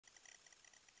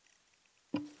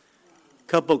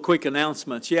Couple of quick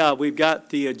announcements. Yeah, we've got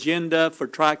the agenda for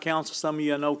Tri-Council. Some of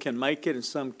you I know can make it and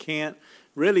some can't.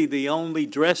 Really, the only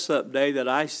dress-up day that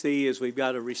I see is we've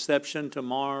got a reception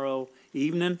tomorrow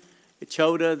evening at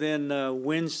Chota. Then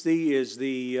Wednesday is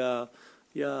the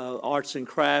arts and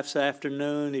crafts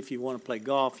afternoon. If you want to play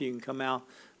golf, you can come out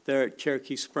there at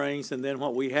Cherokee Springs. And then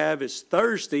what we have is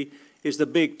Thursday is the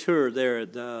big tour there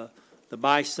at the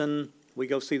Bison. We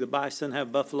go see the Bison,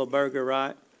 have Buffalo Burger,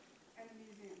 right?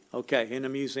 Okay, in the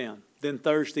museum. Then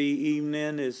Thursday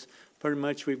evening is pretty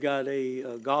much we've got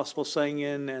a gospel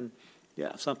singing and,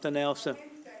 yeah, something else. Wednesday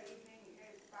evening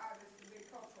at 5 is the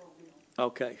big cultural meal.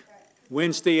 Okay.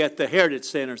 Wednesday at the Heritage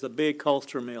Center is the big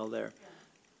culture meal there. Yeah.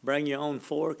 Bring your own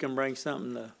fork and bring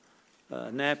something,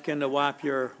 napkin to wipe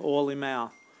your oily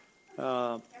mouth. And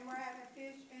we're having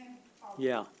fish and coffee.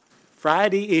 Yeah.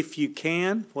 Friday, if you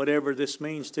can, whatever this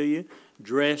means to you,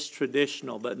 dress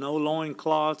traditional, but no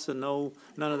loincloths and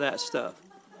none of that stuff.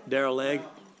 Darrell Legg?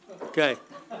 Okay.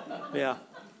 Yeah.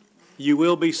 You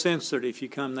will be censored if you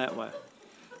come that way.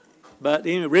 But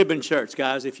anyway, ribbon shirts,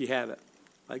 guys, if you have it.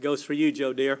 That goes for you,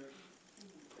 Joe dear.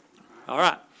 All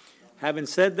right. Having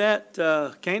said that,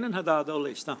 Canaan hadado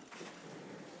listo.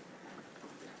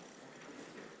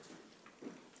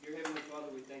 Dear Heavenly Father,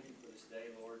 we thank you for this day,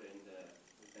 Lord, and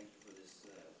we thank you for this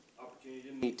opportunity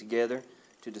to meet together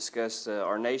to discuss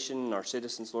our nation and our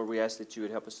citizens. Lord, we ask that you would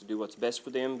help us to do what's best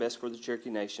for them, best for the Cherokee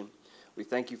Nation. We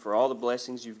thank you for all the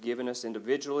blessings you've given us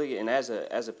individually and as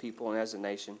a people and as a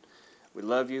nation. We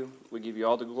love you. We give you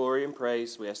all the glory and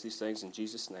praise. We ask these things in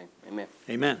Jesus' name. Amen.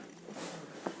 Amen.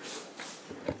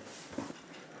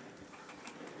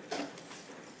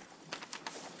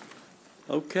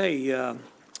 Okay,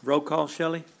 roll call,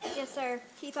 Shelley. Yes, sir.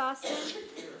 Keith Austin.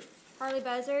 Harley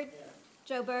Buzzard.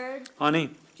 Joe Byrd. Honey.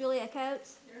 Julia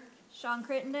Coates. Sean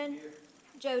Crittenden.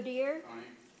 Joe Deere.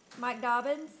 Mike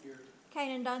Dobbins.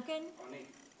 Kanan Duncan.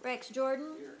 Rex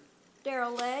Jordan.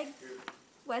 Darrell Legg.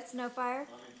 Wes Snowfire.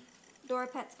 Dora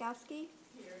Petskowski.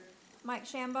 Mike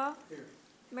Shambaugh.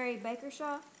 Mary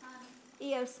Bakershaw.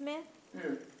 E.O. Smith.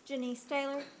 Janice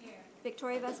Taylor.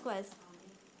 Victoria Vasquez.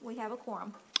 We have a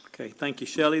quorum. Okay, thank you,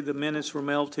 Shelley. The minutes were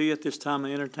mailed to you. At this time,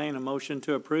 I entertain a motion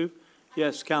to approve.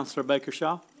 Yes, Councilor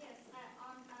Bakershaw. Yes,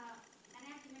 on an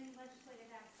act amending Legislative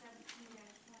Act 17-20,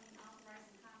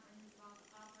 authorizing comprehensive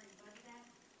operating budget act,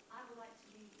 I would like to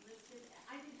be listed.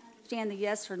 I didn't understand the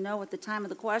yes or no at the time of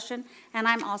the question, and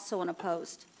I'm also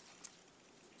unopposed.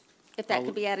 If that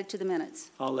could be added to the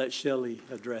minutes. I'll let Shelley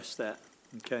address that.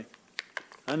 Okay.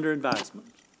 Under advisement.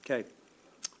 Okay.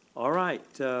 All right.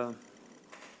 Where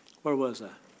was I?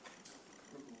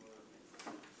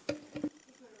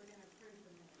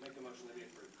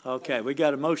 Okay, we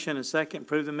got a motion and a second.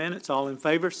 Approve the minutes. All in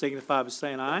favor, signify by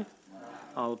saying aye. Aye.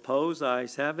 All opposed,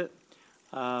 ayes have it.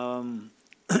 We're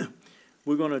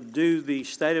going to do the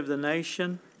State of the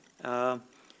Nation.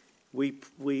 We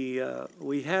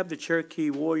have the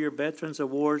Cherokee Warrior Veterans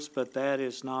Awards, but that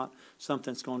is not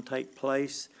something that's going to take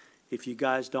place. If you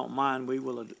guys don't mind, we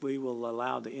will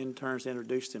allow the interns to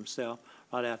introduce themselves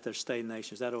right after the State of the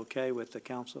Nation. Is that okay with the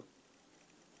council?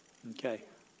 Okay.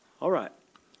 All right.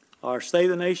 Our State of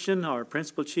the Nation, our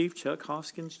Principal Chief, Chuck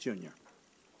Hoskins, Jr.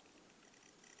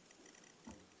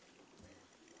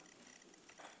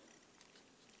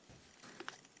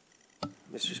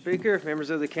 Mr. Speaker,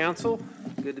 members of the council,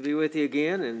 good to be with you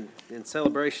again. And in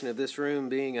celebration of this room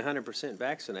being 100%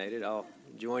 vaccinated, I'll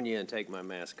join you and take my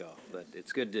mask off. But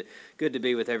it's good to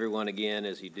be with everyone again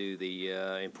as you do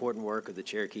the important work of the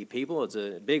Cherokee people. It's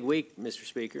a big week, Mr.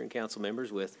 Speaker and council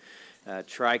members, with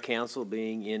Tri-Council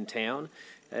being in town.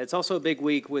 It's also a big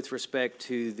week with respect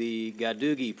to the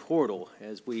Gadugi portal,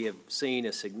 as we have seen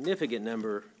a significant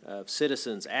number of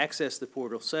citizens access the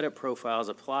portal, set up profiles,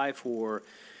 apply for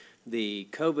the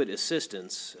COVID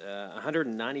assistance.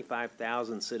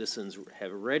 195,000 citizens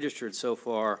have registered so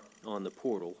far on the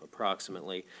portal,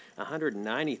 approximately.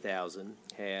 190,000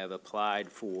 have applied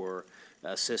for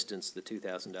assistance, the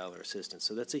 $2,000 assistance.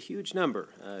 So that's a huge number,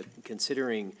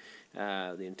 considering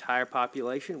the entire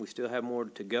population. We still have more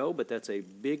to go, but that's a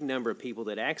big number of people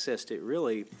that accessed it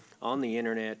really on the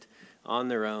internet, on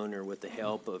their own, or with the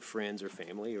help of friends or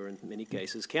family, or in many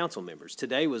cases, council members.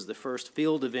 Today was the first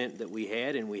field event that we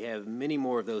had, and we have many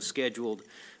more of those scheduled,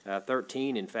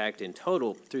 13, in fact, in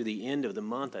total through the end of the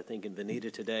month. I think in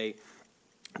Veneta today,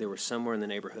 there were somewhere in the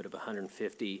neighborhood of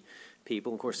 150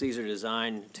 people. Of course, these are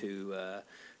designed to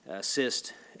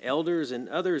assist elders and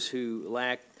others who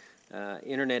lack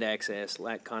internet access,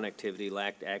 lack connectivity,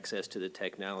 lacked access to the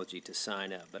technology to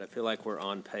sign up. But I feel like we're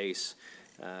on pace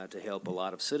to help a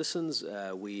lot of citizens.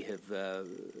 We have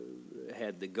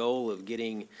had the goal of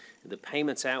getting the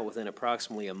payments out within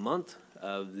approximately a month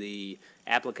of the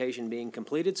application being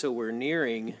completed, so we're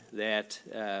nearing that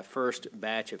first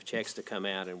batch of checks to come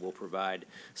out, and we'll provide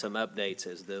some updates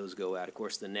as those go out. Of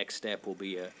course, the next step will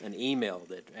be an email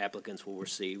that applicants will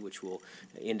receive, which will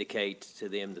indicate to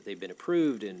them that they've been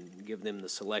approved and give them the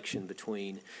selection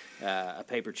between a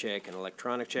paper check and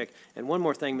electronic check. And one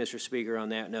more thing, Mr. Speaker, on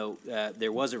that note,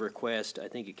 there was a request, I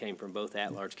think it came from both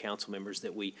at-large council members,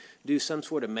 that we do some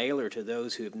sort of mailer to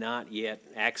those who have not yet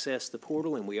accessed the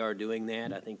portal, and we are doing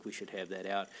that. I think we should have that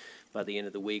out by the end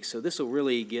of the week. So this will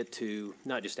really get to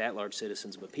not just at-large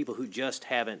citizens, but people who just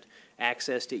haven't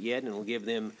accessed it yet, and it'll give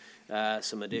them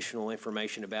some additional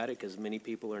information about it, because many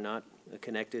people are not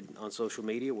connected on social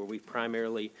media where we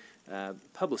primarily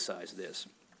publicize this.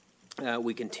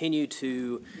 We continue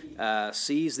to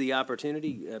seize the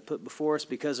opportunity put before us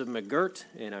because of McGirt,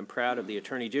 and I'm proud of the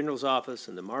Attorney General's Office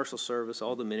and the Marshal Service,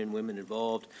 all the men and women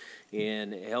involved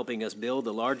in helping us build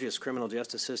the largest criminal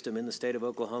justice system in the state of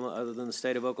Oklahoma, other than the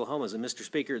state of Oklahoma's. And Mr.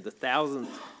 Speaker, the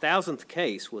thousandth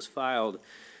case was filed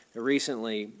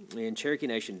recently in Cherokee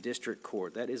Nation District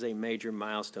Court. That is a major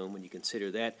milestone when you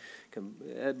consider that.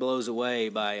 That blows away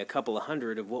by a couple of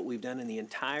hundred of what we've done in the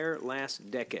entire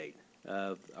last decade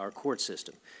of our court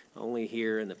system. Only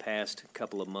here in the past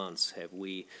couple of months have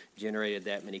we generated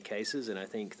that many cases, and I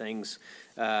think things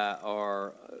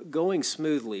are going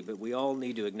smoothly, but we all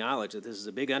need to acknowledge that this is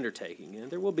a big undertaking, and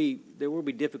there will be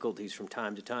difficulties from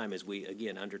time to time as we,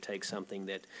 again, undertake something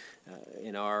that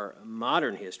in our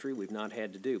modern history we've not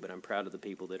had to do, but I'm proud of the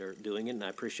people that are doing it, and I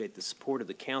appreciate the support of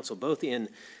the council, both in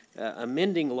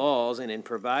amending laws and in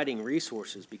providing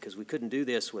resources, because we couldn't do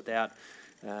this without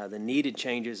the needed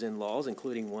changes in laws,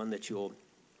 including one that you'll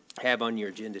have on your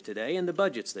agenda today, and the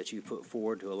budgets that you put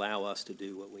forward to allow us to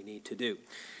do what we need to do.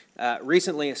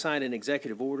 Recently assigned an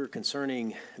executive order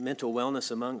concerning mental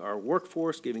wellness among our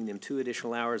workforce, giving them 2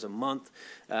 additional hours a month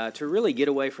to really get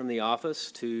away from the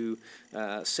office, to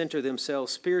center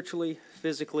themselves spiritually,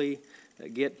 physically,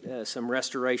 get some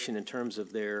restoration in terms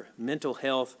of their mental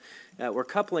health. We're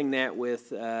coupling that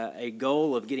with a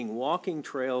goal of getting walking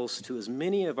trails to as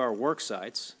many of our work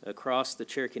sites across the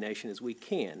Cherokee Nation as we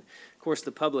can. Of course,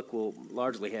 the public will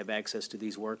largely have access to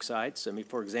these work sites. I mean,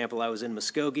 for example, I was in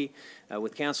Muskogee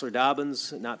with Councilor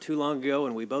Dobbins not too long ago,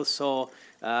 and we both saw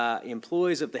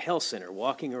employees of the health center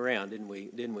walking around, didn't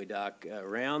we, Doc,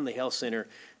 around the health center.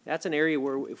 That's an area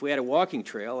where if we had a walking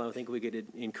trail, I think we could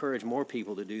encourage more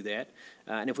people to do that.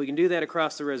 And if we can do that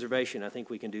across the reservation, I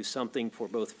think we can do something for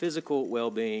both physical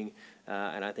well-being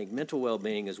and I think mental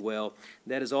well-being as well.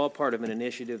 That is all part of an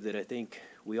initiative that I think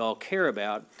we all care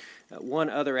about. One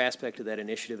other aspect of that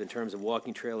initiative in terms of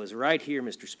walking trail is right here,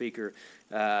 Mr. Speaker,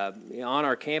 on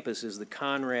our campus is the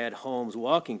Conrad Holmes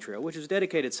Walking Trail, which was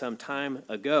dedicated some time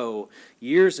ago,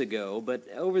 years ago, but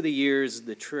over the years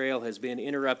the trail has been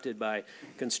interrupted by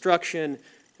construction,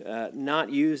 not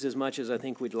used as much as I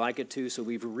think we'd like it to, so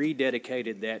we've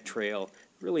rededicated that trail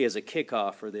really as a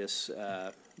kickoff for this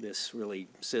really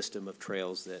system of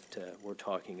trails that we're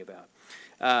talking about.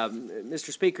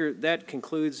 Mr. Speaker, that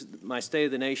concludes my State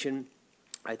of the Nation.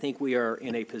 I think we are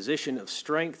in a position of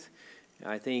strength,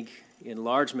 I think in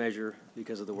large measure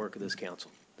because of the work of this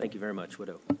council. Thank you very much,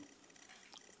 Widow.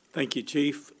 Thank you,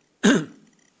 Chief. Good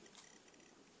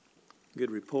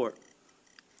report.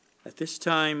 At this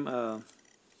time,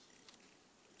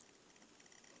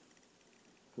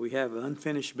 we have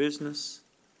unfinished business,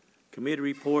 committee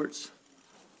reports.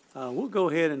 We'll go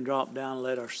ahead and drop down and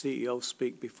let our CEO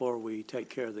speak before we take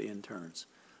care of the interns.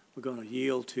 We're going to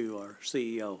yield to our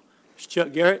CEO. Mr.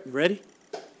 Chuck Garrett, ready?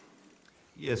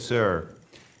 Yes, sir.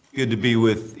 Good to be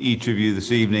with each of you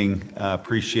this evening. I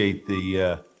appreciate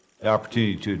the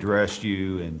opportunity to address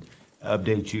you and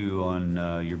update you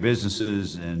on your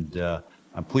businesses, and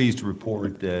I'm pleased to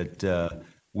report that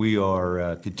we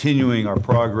are continuing our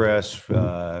progress,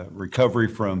 recovery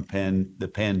from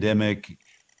the pandemic.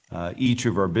 Each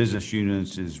of our business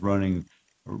units is running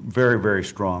very, very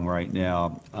strong right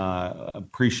now.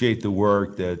 Appreciate the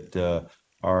work that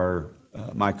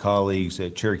my colleagues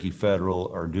at Cherokee Federal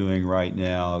are doing right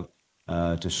now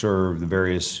to serve the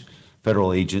various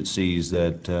federal agencies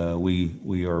that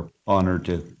we are honored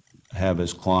to have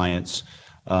as clients.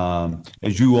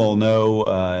 As you all know,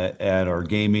 at our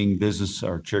gaming business,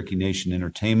 our Cherokee Nation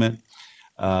Entertainment,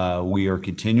 we are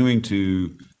continuing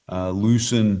to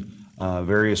loosen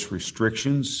various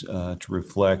restrictions to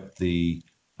reflect the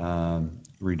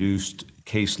reduced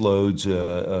caseloads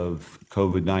of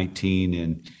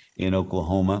COVID-19 in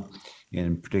Oklahoma,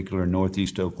 in particular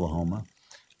Northeast Oklahoma.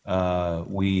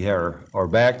 We are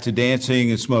back to dancing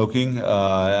and smoking.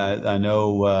 I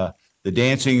know the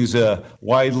dancing's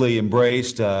widely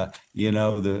embraced.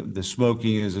 The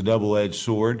smoking is a double-edged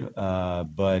sword,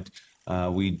 but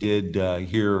we did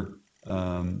hear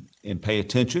and pay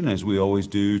attention, as we always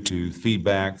do, to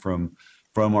feedback from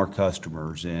our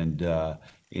customers, and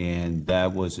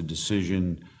that was a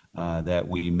decision that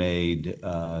we made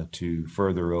to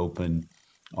further open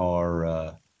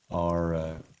or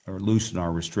loosen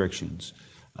our restrictions.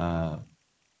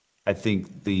 I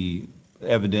think the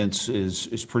evidence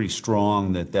is pretty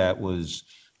strong that was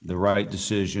the right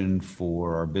decision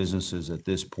for our businesses at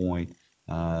this point.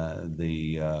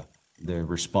 The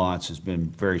response has been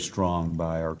very strong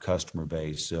by our customer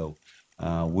base. So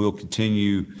we'll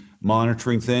continue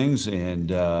monitoring things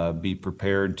and be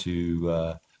prepared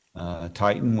to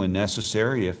tighten when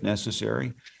necessary, if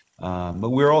necessary. But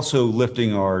we're also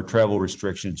lifting our travel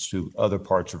restrictions to other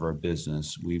parts of our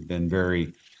business. We've been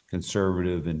very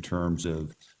conservative in terms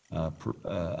of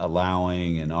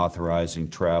allowing and authorizing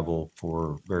travel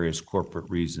for various corporate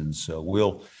reasons. So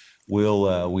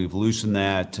we've loosened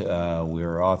that.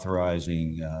 We're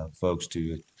authorizing folks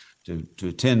to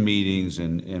attend meetings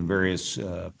and various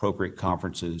appropriate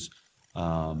conferences.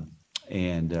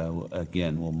 And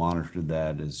again, we'll monitor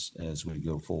that as we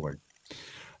go forward.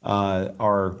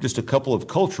 Just a couple of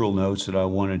cultural notes that I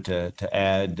wanted to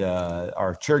add.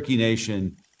 Our Cherokee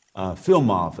Nation Film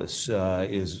Office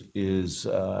is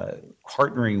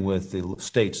partnering with the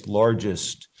state's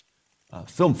largest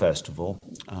film festival,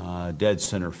 Dead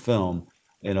Center Film,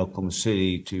 in Oklahoma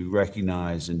City to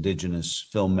recognize indigenous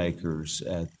filmmakers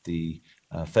at the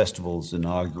festival's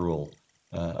inaugural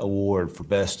award for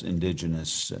Best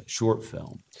Indigenous Short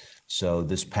Film. So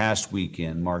this past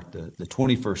weekend marked the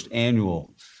 21st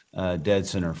annual Dead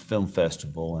Center Film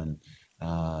Festival, and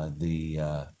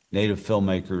the Native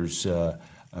filmmakers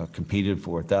competed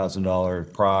for a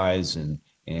 $1,000 prize, and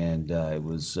it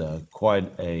was quite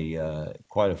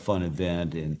a fun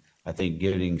event, and I think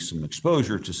getting some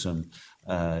exposure to some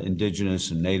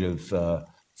indigenous and Native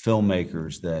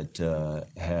filmmakers that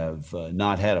have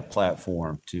not had a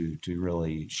platform to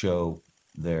really show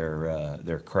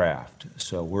their craft.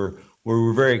 So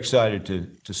we're very excited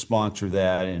to sponsor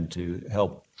that and to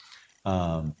help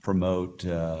promote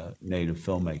Native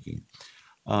filmmaking.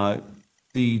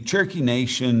 The Cherokee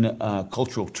Nation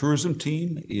Cultural Tourism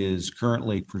Team is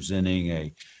currently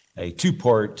presenting a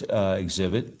two-part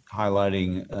exhibit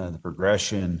highlighting the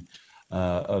progression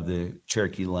of the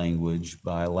Cherokee language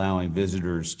by allowing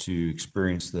visitors to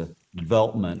experience the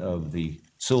development of the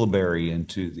syllabary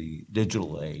into the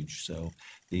digital age. So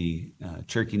the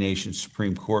Cherokee Nation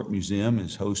Supreme Court Museum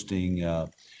is hosting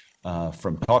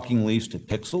From Talking Leaves to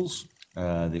Pixels,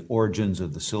 the origins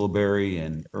of the syllabary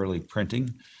and early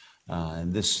printing.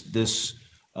 And this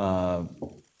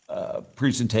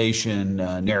presentation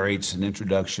narrates an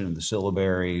introduction of the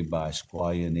syllabary by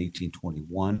Sequoyah in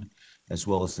 1821, as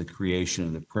well as the creation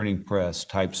of the printing press,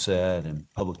 typeset, and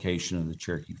publication of the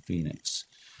Cherokee Phoenix.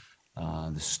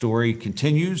 The story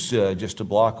continues just a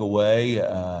block away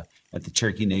at the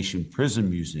Cherokee Nation Prison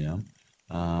Museum,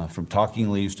 From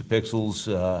Talking Leaves to Pixels,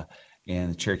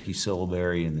 and the Cherokee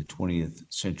syllabary in the 20th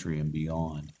century and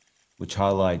beyond, which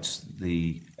highlights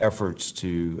the efforts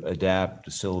to adapt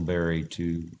the syllabary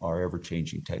to our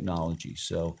ever-changing technology.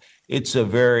 So it's a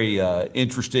very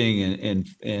interesting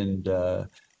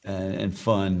and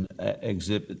fun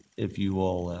exhibit. If you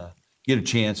will get a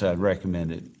chance, I'd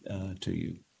recommend it to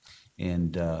you.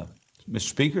 And Mr.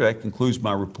 Speaker, that concludes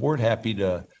my report. Happy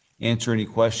to answer any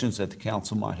questions that the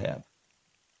council might have.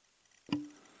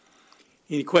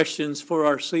 Any questions for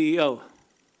our CEO?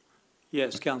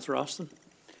 Yes, Councilor Austin.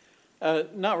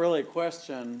 Not really a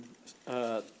question,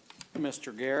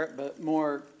 Mr. Garrett, but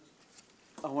more,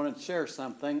 I wanted to share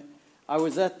something. I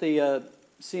was at the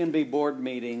CNB board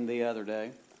meeting the other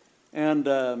day, and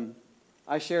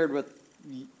I shared with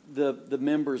the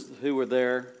members who were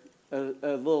there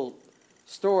a little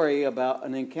story about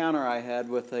an encounter I had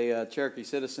with a Cherokee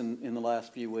citizen in the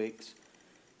last few weeks.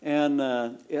 And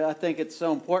I think it's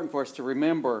so important for us to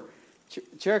remember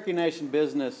Cherokee Nation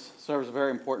business serves a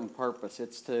very important purpose.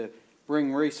 It's to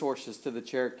bring resources to the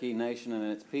Cherokee Nation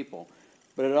and its people,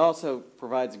 but it also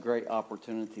provides great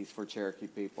opportunities for Cherokee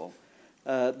people.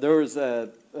 There was a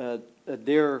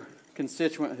dear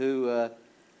constituent who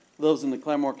lives in the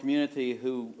Claremore community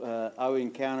who I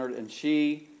encountered, and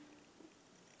she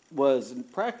was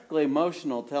practically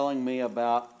emotional telling me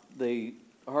about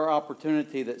her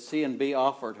opportunity that CNB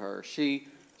offered her. She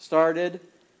started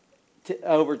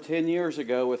over 10 years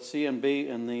ago with CNB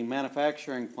in the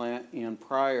manufacturing plant in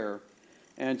Pryor,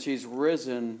 and she's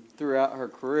risen throughout her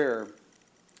career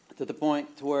to the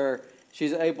point to where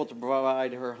she's able to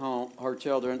provide her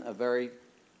children a very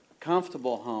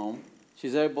comfortable home.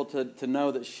 She's able to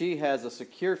know that she has a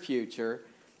secure future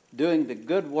doing the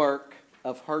good work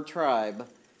of her tribe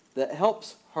that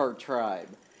helps her tribe.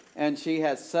 And she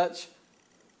has such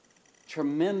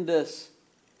tremendous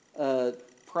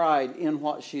pride in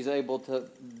what she's able to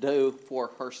do for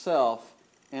herself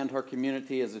and her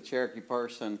community as a Cherokee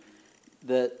person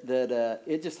that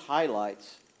it just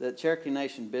highlights that Cherokee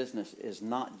Nation business is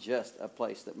not just a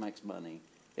place that makes money.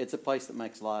 It's a place that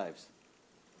makes lives.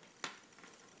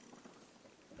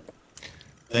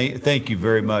 Thank you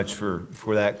very much for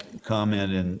that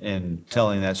comment and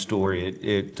telling that story.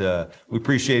 We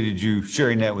appreciated you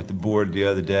sharing that with the board the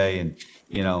other day, and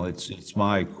it's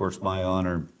of course my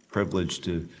honor and privilege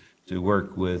to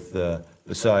work with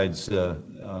besides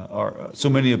so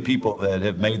many of people that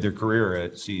have made their career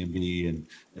at CMB,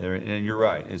 and you're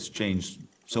right, it's changed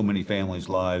so many families'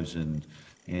 lives, and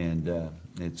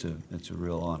it's a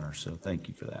real honor. So thank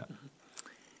you for that.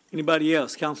 Anybody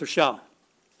else? Counselor Shaw.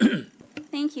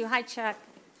 Thank you. Hi, Chuck.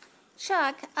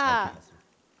 Chuck, are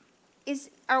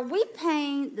we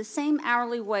paying the same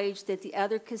hourly wage that the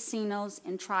other casinos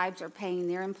and tribes are paying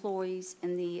their employees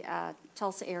in the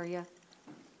Tulsa area?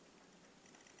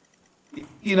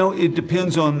 It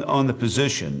depends on the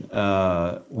position.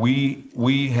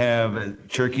 We have,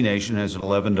 Cherokee Nation has an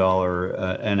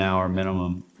 $11 an hour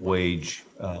minimum wage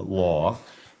law.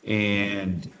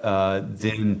 And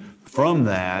then from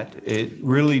that, it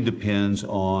really depends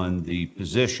on the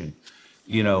position.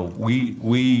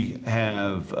 We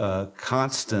have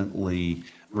constantly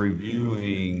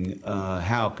reviewing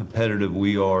how competitive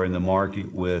we are in the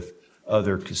market with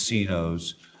other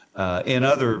casinos and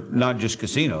other, not just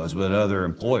casinos, but other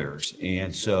employers.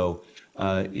 And so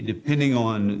depending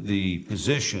on the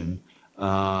position,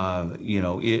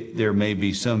 there may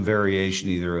be some variation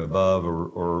either above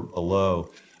or below.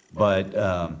 But,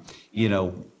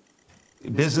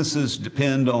 businesses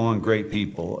depend on great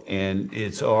people, and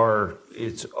it's our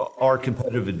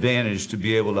competitive advantage to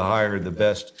be able to hire the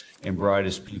best and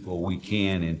brightest people we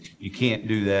can. And you can't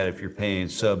do that if you're paying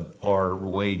subpar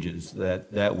wages,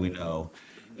 that we know.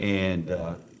 And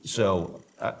so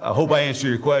I hope I answered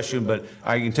your question, but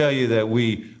I can tell you that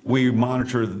we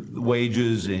monitor the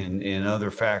wages and other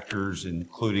factors,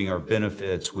 including our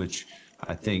benefits, which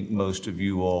I think most of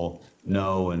you all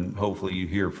know, and hopefully you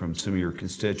hear from some of your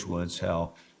constituents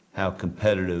how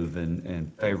competitive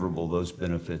and favorable those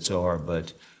benefits are.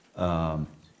 But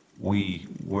we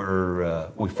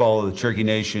follow the Cherokee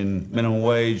Nation minimum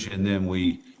wage, and then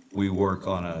we work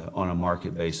on a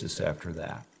market basis after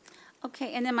that.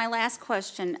 Okay, and then my last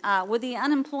question. With the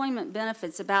unemployment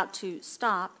benefits about to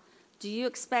stop, do you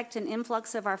expect an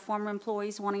influx of our former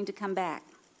employees wanting to come back?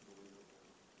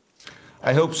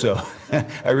 I hope so.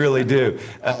 I really do.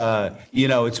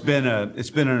 It's been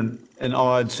an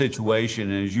odd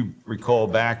situation. As you recall,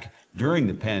 back during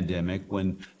the pandemic,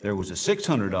 when there was a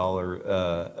 $600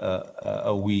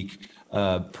 a week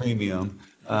premium,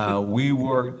 we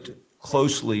worked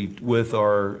closely with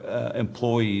our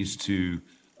employees to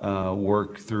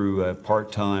work through a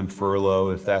part-time furlough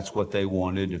if that's what they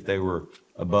wanted. If they were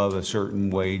above a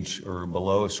certain wage or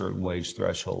below a certain wage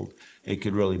threshold, it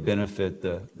could really benefit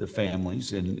the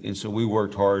families. And so we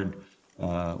worked hard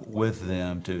with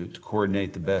them to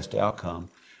coordinate the best outcome.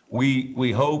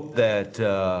 We hope that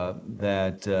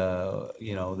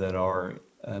our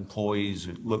employees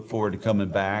look forward to coming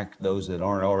back, those that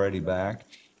aren't already back.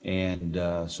 And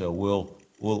so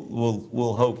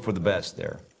we'll hope for the best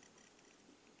there.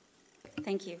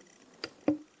 Thank you.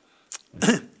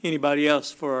 Anybody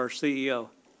else for our CEO?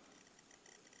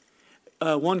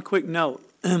 One quick note.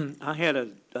 I had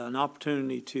an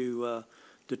opportunity to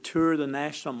tour the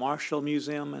National Marshall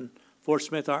Museum in Fort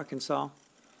Smith, Arkansas.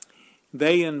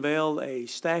 They unveiled a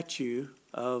statue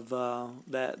of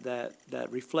that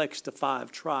reflects the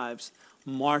 5 tribes,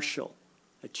 Marshall,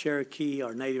 a Cherokee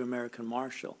or Native American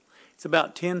Marshall. It's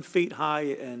about 10 feet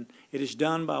high, and it is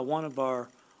done by one of our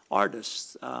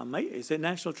artists. Is it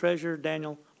National Treasure,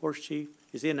 Daniel Horsechief?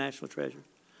 Is he a National Treasure?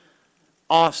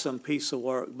 Awesome piece of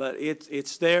work, but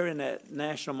it's there in that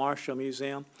National Marshall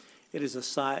Museum. It is a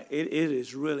sight. It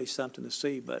is really something to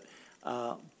see. But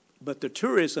the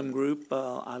tourism group,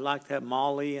 I'd like to have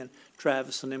Molly and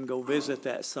Travis and them go visit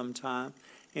that sometime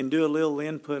and do a little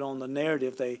input on the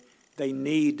narrative they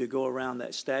need to go around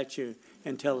that statue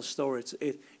and tell a story.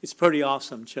 It's pretty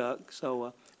awesome, Chuck.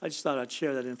 So I just thought I'd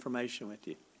share that information with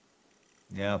you.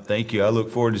 Yeah, thank you. I look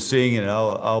forward to seeing it.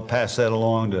 I'll pass that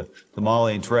along to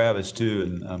Molly and Travis too,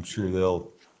 and I'm sure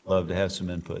they'll love to have some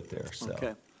input there. So,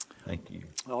 okay. Thank you.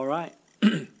 All right.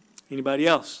 Anybody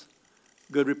else?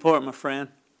 Good report, my friend.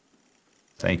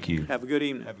 Thank you. Have a good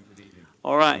evening. Have a good evening.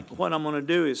 All right, what I'm gonna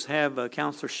do is have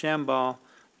Counselor Shambaugh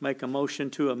make a motion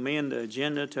to amend the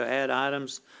agenda to add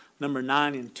items number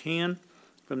 9 and 10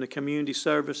 from the Community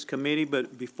Service Committee,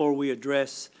 but before we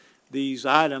address these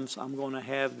items, I'm gonna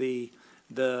have the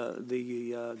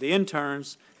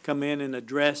interns come in and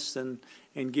address and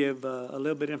give a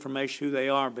little bit of information who they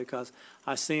are, because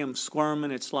I see them squirming.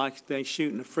 It's like they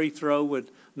shooting a free throw with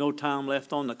no time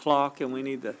left on the clock, and we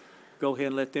need to go ahead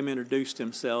and let them introduce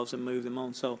themselves and move them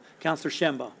on. So, Counselor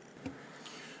Shambaugh.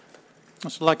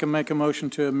 I'd like to make a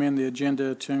motion to amend the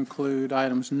agenda to include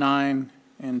items 9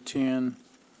 and 10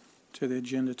 to the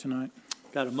agenda tonight.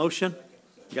 Got a motion?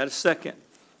 Got a second?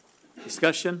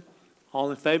 Discussion?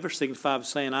 All in favor, signify by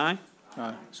saying aye.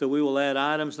 Aye. So we will add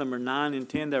items number 9 and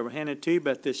 10 that were handed to you,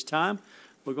 but at this time,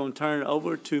 we're going to turn it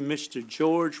over to Mr.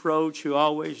 George Roach, who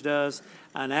always does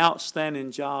an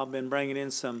outstanding job in bringing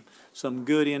in some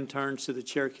good interns to the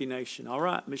Cherokee Nation. All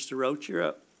right, Mr. Roach, you're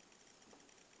up.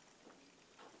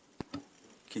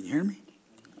 Can you hear me?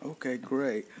 Okay,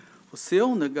 great. Well,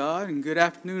 Seal to God, and good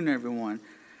afternoon, everyone.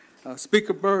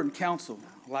 Speaker Byrd and Council,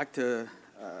 I'd like to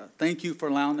thank you for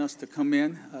allowing us to come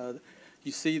in.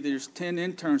 You see there's 10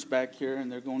 interns back here,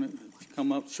 and they're going to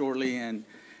come up shortly and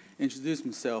introduce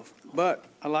themselves. But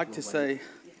I'd like to say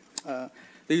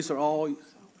these are all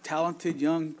talented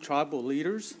young tribal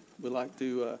leaders. We'd like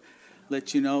to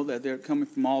let you know that they're coming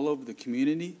from all over the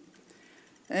community.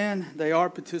 And they are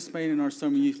participating in our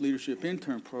Summer Youth Leadership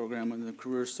Intern Program in the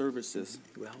Career Services.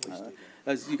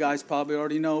 As you guys probably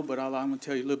already know, but I'm going to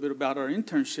tell you a little bit about our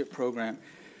internship program.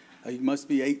 You must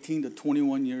be 18 to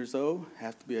 21 years old,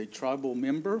 have to be a tribal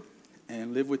member,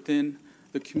 and live within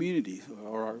the community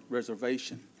or our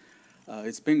reservation.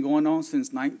 It's been going on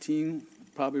since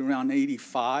probably around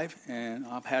 85, and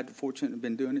I've had the fortune to have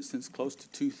been doing it since close to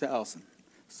 2000.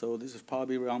 So this is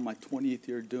probably around my 20th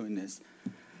year doing this.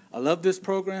 I love this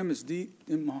program. It's deep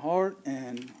in my heart,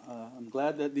 and I'm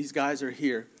glad that these guys are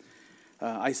here.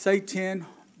 I say 10,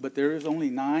 but there is only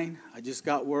 9. I just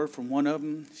got word from one of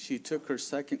them. She took her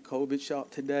second COVID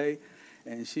shot today,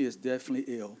 and she is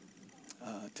definitely ill.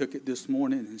 Took it this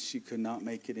morning, and she could not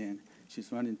make it in.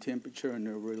 She's running temperature, and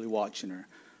they're really watching her.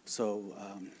 So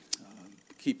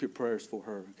keep your prayers for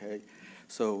her, okay?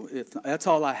 So that's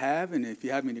all I have, and if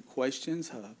you have any questions,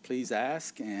 please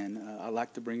ask, and I'd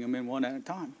like to bring them in one at a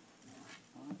time.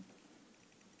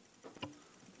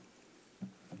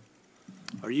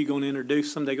 Are you going to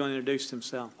introduce them? They're going to introduce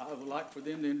themselves. I would like for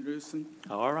them to introduce them.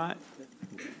 All right.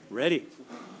 Ready?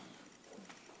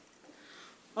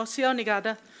 Osio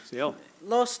nigada. Seal.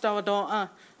 Los Dawadon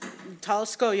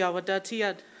Talsko Yawada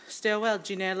Tiad Stairwell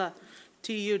Ginela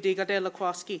TU Digade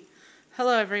Lakwaski.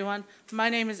 Hello everyone. My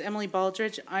name is Emily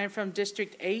Baldridge. I am from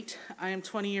District 8. I am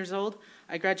 20 years old.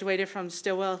 I graduated from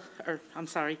Sequoia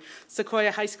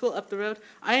High School up the road.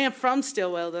 I am from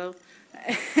Stillwell though.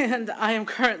 And I am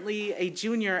currently a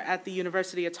junior at the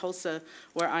University of Tulsa,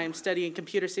 where I am studying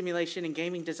computer simulation and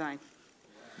gaming design.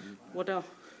 What else?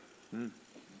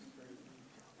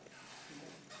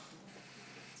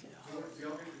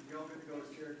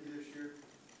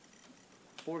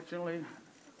 Fortunately,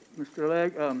 Mr.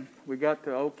 Legg, we got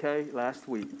the okay last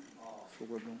week. So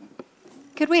we're going.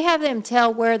 Could we have them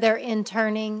tell where they're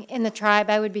interning in the tribe?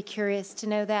 I would be curious to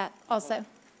know that also.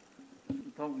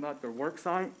 You talking about their work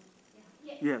site?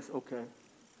 Yes, okay.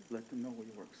 Let them know where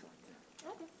your work site is.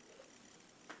 Okay.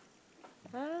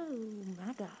 Oh,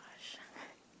 my gosh.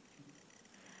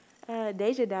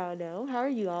 Deja Dowdo, how are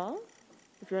you all?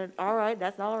 If you're all right,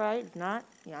 that's all right. If not,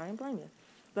 I ain't blame you.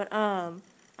 But I'm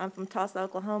from Tulsa,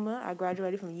 Oklahoma. I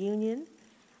graduated from Union.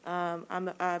 I'm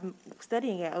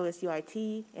studying at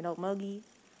OSUIT in Okmulgee,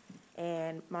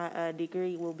 and my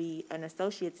degree will be an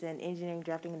associate's in engineering,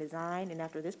 drafting, and design. And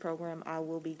after this program, I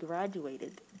will be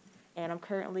graduated. And I'm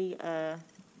currently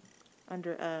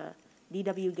under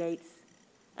D.W. Gates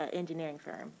engineering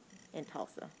firm in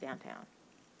Tulsa, downtown.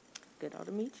 Good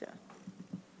to meet you.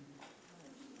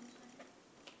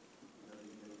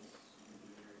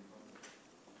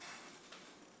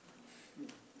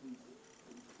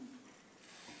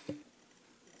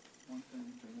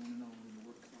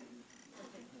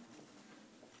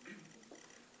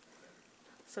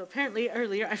 So apparently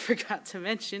earlier I forgot to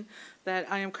mention that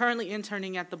I am currently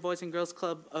interning at the Boys and Girls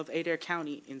Club of Adair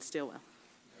County in Stillwell.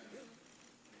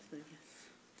 So, yes.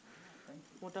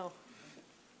 What else?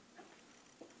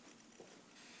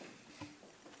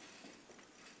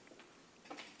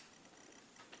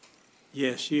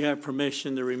 Yes, you have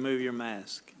permission to remove your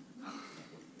mask.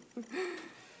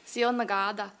 Sion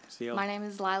Magada. Seal. My name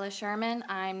is Lila Sherman.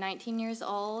 I'm 19 years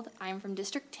old. I'm from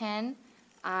District 10.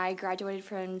 I graduated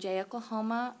from Jay,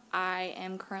 Oklahoma. I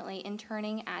am currently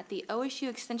interning at the OSU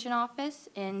Extension Office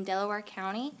in Delaware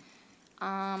County.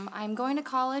 I'm going to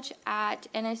college at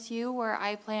NSU, where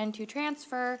I plan to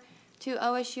transfer to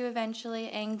OSU eventually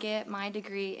and get my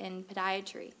degree in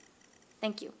podiatry.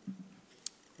 Thank you.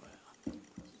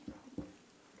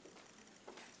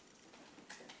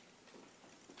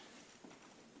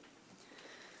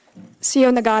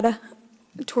 Sio Nagata,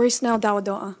 Tori Snell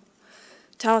Dawadoa,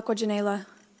 Tahlequah Janela.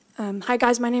 Hi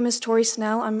guys, my name is Tori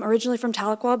Snell. I'm originally from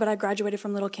Tahlequah, but I graduated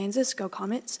from Little Kansas. Go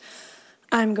Comets.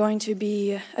 I'm going to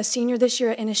be a senior this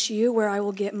year at NSU, where I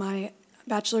will get my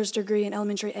bachelor's degree in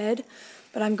elementary ed,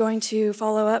 but I'm going to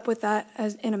follow up with that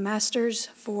in a master's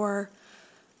for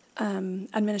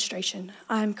administration.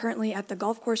 I'm currently at the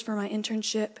golf course for my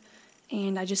internship,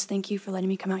 and I just thank you for letting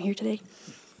me come out here today.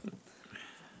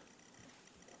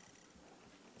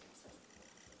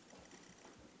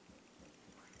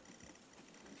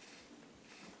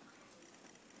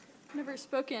 Never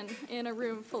spoken in a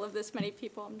room full of this many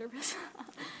people. I'm nervous.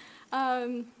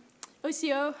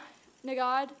 Osio,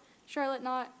 Nagad, Charlotte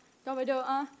Knott,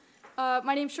 Dawadoa.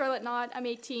 My name's Charlotte Knott. I'm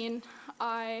 18.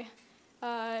 I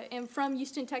am from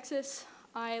Houston, Texas.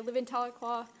 I live in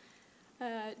Tahlequah,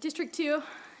 District 2,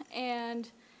 and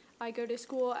I go to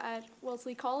school at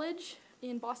Wellesley College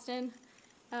in Boston.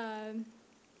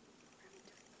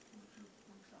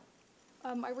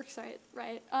 My work site,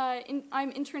 right.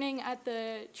 I'm interning at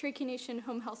the Cherokee Nation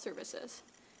Home Health Services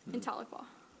in Tahlequah.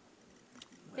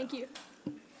 Thank you.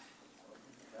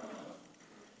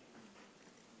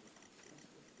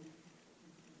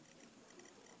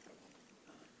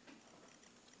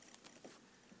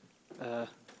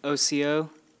 OCO,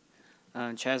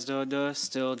 Chaz Doa,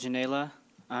 Still Janela.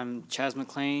 I'm Chaz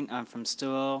McLean. I'm from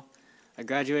Stillwell. I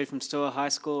graduated from Stillwell High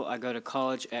School. I go to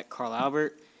college at Carl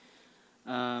Albert.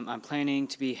 I'm planning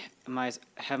to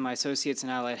have my associates in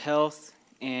allied health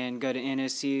and go to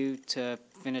NSU to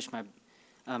finish my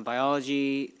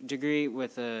biology degree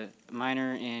with a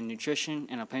minor in nutrition,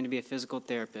 and I plan to be a physical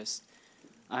therapist.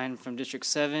 I'm from District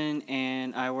 7,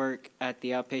 and I work at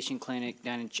the outpatient clinic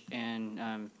down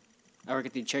I work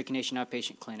at the Cherokee Nation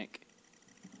Outpatient Clinic.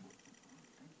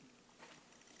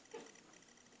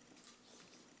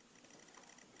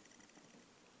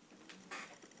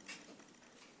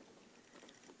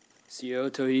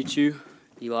 Sio Tohichu,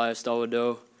 Elias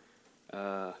Dawado,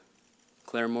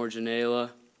 Claremore Janela,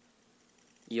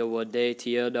 Yawade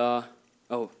Tiada,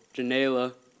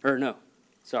 Janela,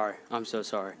 I'm so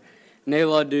sorry.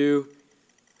 Nela Du,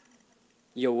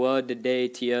 Yawade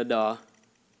Tiada.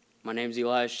 My name's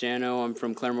Elias Shano. I'm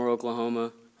from Claremore,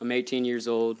 Oklahoma. I'm 18 years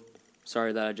old.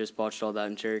 Sorry that I just botched all that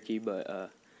in Cherokee, but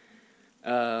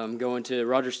I'm going to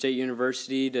Rogers State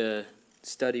University to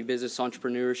study business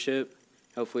entrepreneurship.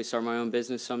 Hopefully start my own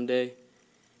business someday.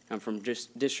 I'm from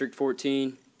District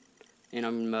 14, and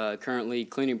I'm currently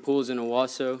cleaning pools in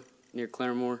Owasso near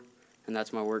Claremore, and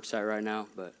that's my work site right now,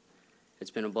 but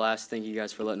it's been a blast. Thank you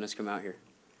guys for letting us come out here.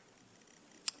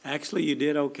 Actually, you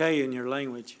did okay in your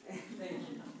language. Thank you.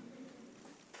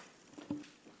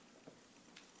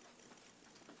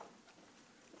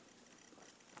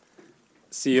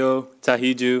 Sio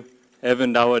Tahiju,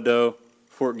 Evan Dawado,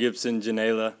 Fort Gibson,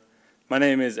 Janela. My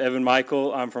name is Evan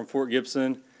Michael. I'm from Fort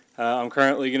Gibson. I'm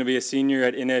currently going to be a senior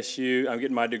at NSU. I'm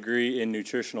getting my degree in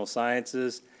nutritional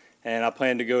sciences, and I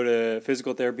plan to go to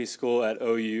physical therapy school at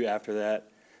OU after that.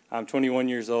 I'm 21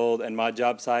 years old, and my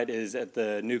job site is at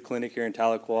the new clinic here in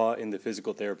Tahlequah in the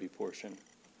physical therapy portion.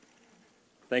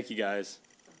 Thank you, guys.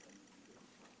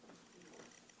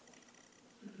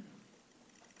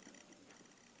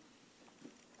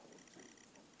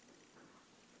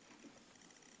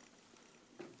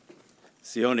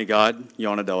 Sione God,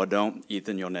 Yona Dawadon,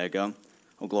 Ethan Yonega,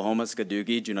 Oklahoma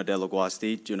Skadugi, Juna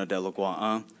Delaguasti, Juna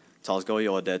Delagua, Talsgo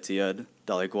Yoadetiad,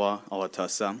 Dalegua,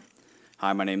 Awatasa.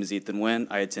 Hi, my name is Ethan Wynn.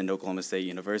 I attend Oklahoma State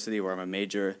University, where I'm a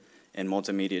major in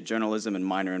multimedia journalism and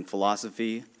minor in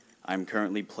philosophy. I'm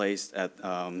currently placed at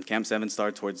Camp 7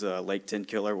 Star towards Lake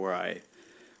Tenkiller, where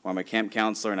I'm a camp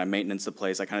counselor and I maintenance the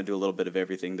place. I kind of do a little bit of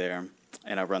everything there,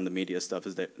 and I run the media stuff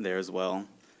there as well.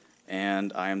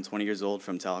 And I am 20 years old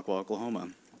from Tahlequah, Oklahoma.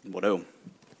 What-o.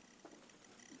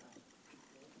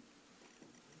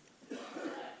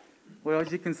 Well,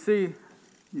 as you can see,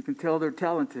 you can tell they're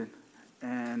talented.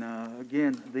 And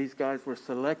again, these guys were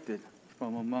selected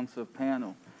from amongst a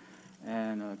panel.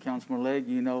 And Councilman Legg,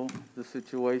 you know the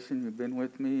situation. You've been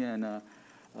with me, and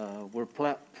we're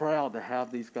proud to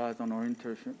have these guys on our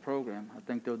internship program. I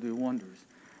think they'll do wonders.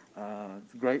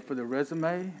 It's great for the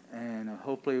resume, and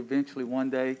hopefully eventually one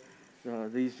day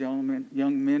these young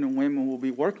men and women will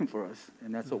be working for us,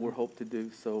 and that's what we're hoping to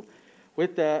do. So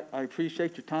With that, I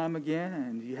appreciate your time again,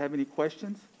 and do you have any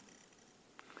questions?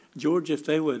 George, if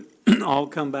they would all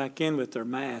come back in with their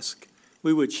mask,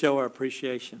 we would show our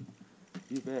appreciation.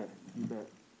 You bet, you bet.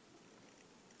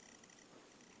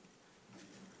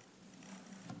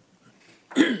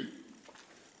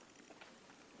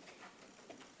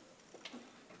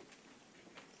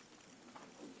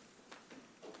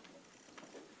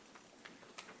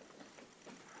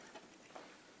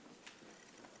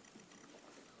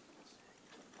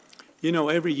 You know,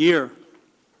 every year,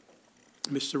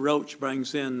 Mr. Roach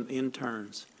brings in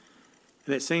interns.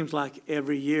 And it seems like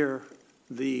every year,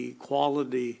 the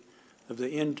quality of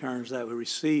the interns that we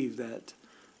receive, that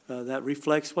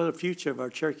reflects what the future of our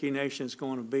Cherokee Nation is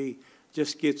going to be,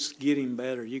 just getting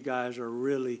better. You guys are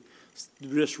really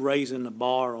just raising the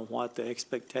bar on what the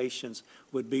expectations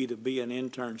would be to be an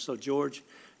intern. So, George,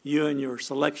 you and your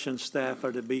selection staff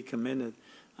are to be commended.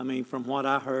 I mean, from what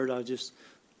I heard, I was just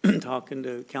talking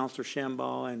to Counselor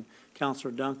Shambaugh and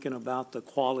Counselor Duncan about the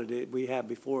quality that we have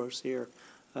before us here.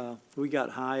 We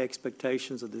got high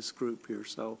expectations of this group here,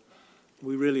 so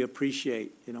we really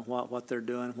appreciate, you know, what they're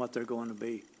doing, what they're going to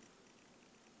be.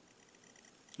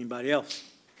 Anybody else?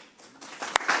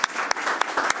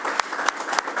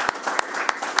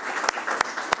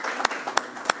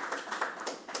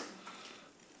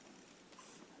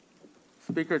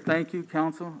 Speaker, thank you.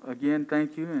 Council, again,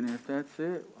 thank you. And if that's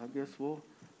it, I guess we'll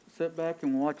sit back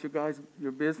and watch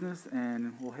your business,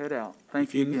 and we'll head out.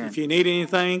 Thank you again. If you need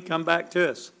anything, come back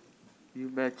to us. You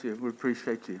betcha. We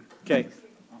appreciate you. Okay. Thanks.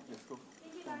 Let's go.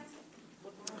 Thank you, guys.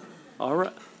 All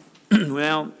right.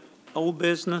 Well, old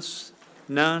business,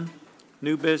 none.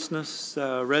 New business,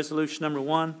 resolution number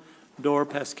 1. Dora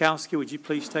Paskowski, would you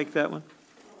please take that one?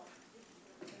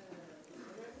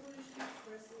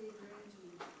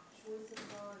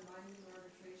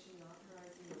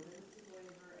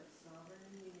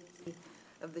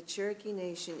 Of the Cherokee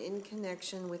Nation in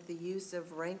connection with the use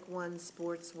of Rank 1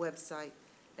 Sports website,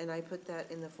 and I put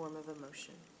that in the form of a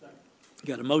motion.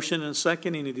 Got a motion and a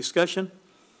second. Any discussion?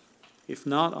 If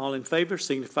not, all in favor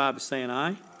signify by saying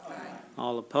aye. Aye.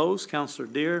 All opposed. Councilor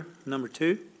Deere, number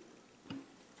 2.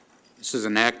 This is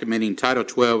an act amending Title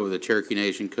 12 of the Cherokee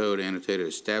Nation Code annotated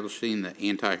establishing the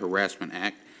Anti-Harassment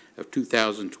Act of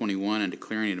 2021 and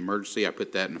declaring an emergency. I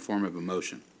put that in the form of a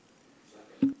motion.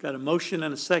 Got a motion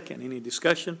and a second. Any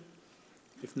discussion?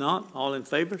 If not, all in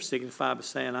favor signify by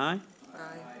saying aye. Aye.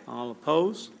 All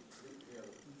opposed.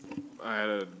 I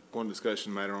had one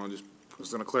discussion matter on, just was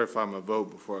going to clarify my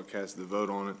vote before I cast the vote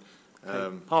on it.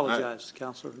 Apologize,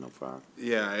 Councilor No Fire.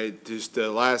 Yeah, it just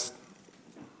last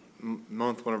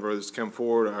month, whenever this came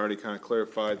forward, I already kind of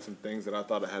clarified some things that I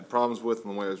thought I had problems with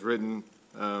in the way it was written.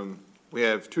 We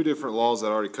have 2 different laws that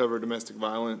already cover domestic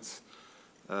violence.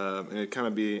 And it kind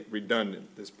of be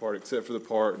redundant, this part, except for the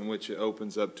part in which it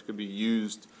opens up to could be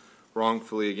used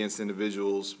wrongfully against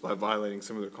individuals by violating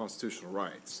some of their constitutional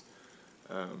rights.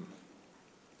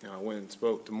 I went and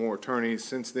spoke to more attorneys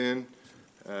since then,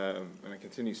 and I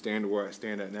continue to stand where I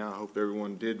stand at now. I hope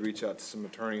everyone did reach out to some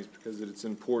attorneys because it's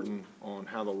important on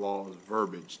how the law is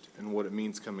verbiaged and what it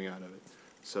means coming out of it.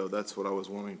 So that's what I was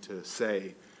wanting to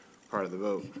say prior to the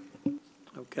vote.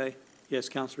 Okay. Yes,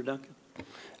 Councilor Duncan.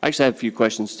 I actually have a few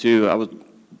questions too. I was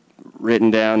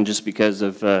written down just because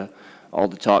of all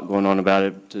the talk going on about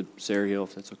it to Sarah Hill,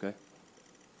 if that's okay.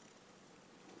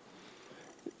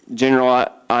 General,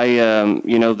 I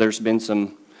you know, there's been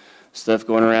some stuff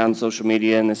going around social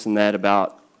media and this and that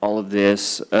about all of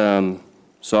this.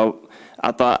 So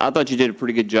I thought you did a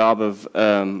pretty good job of,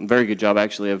 very good job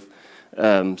actually,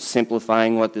 of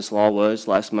simplifying what this law was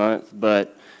last month.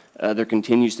 But there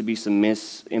continues to be some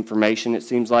misinformation, it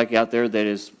seems like, out there that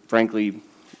is frankly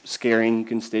scaring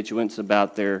constituents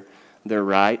about their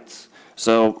rights.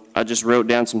 So I just wrote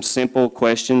down some simple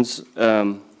questions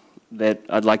that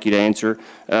I'd like you to answer.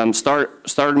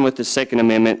 Starting with the Second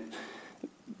Amendment,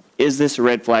 is this a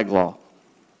red flag law?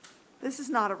 This is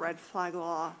not a red flag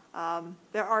law.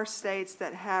 There are states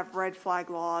that have red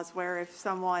flag laws where if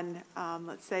someone,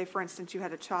 let's say for instance you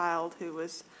had a child who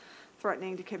was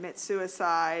threatening to commit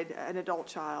suicide, an adult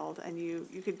child, and you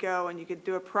could go and you could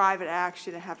do a private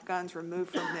action and have guns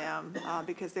removed from them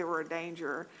because they were a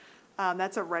danger.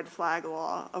 That's a red flag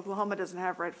law. Oklahoma doesn't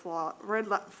have red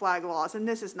flag laws, and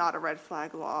this is not a red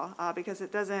flag law because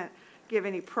it doesn't give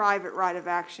any private right of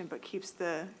action, but keeps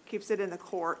it in the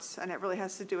courts, and it really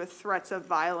has to do with threats of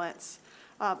violence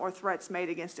or threats made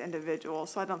against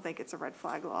individuals. So I don't think it's a red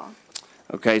flag law.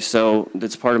 Okay, so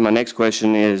that's part of my next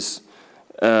question is,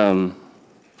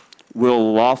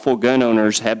 will lawful gun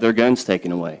owners have their guns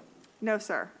taken away? No,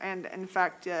 sir. And in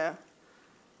fact,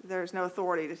 there's no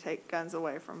authority to take guns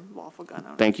away from lawful gun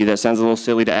owners. Thank you. That sounds a little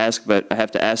silly to ask, but I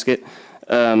have to ask it.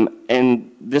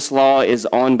 And this law is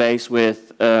on base with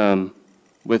the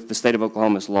state of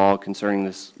Oklahoma's law concerning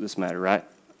this matter, right?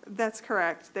 That's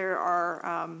correct. There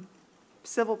are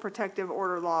civil protective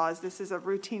order laws. This is a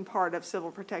routine part of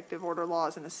civil protective order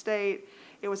laws in the state.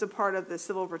 It was a part of the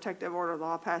civil protective order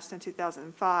law passed in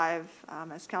 2005.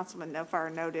 As Councilman No Fire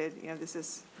noted, this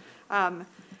is,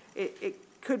 it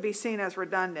could be seen as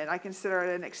redundant. I consider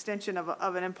it an extension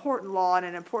of an important law and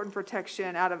an important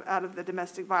protection out of the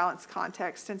domestic violence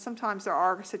context. And sometimes there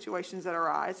are situations that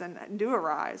arise and do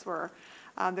arise where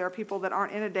there are people that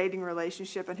aren't in a dating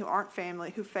relationship and who aren't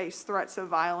family who face threats of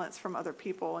violence from other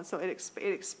people. And so it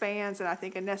expands in, I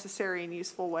think, a necessary and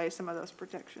useful way some of those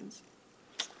protections.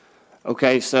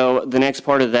 Okay, so the next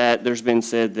part of that, there's been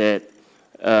said that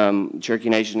Cherokee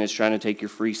Nation is trying to take your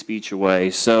free speech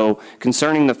away. So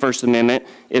concerning the First Amendment,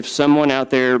 if someone out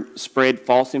there spread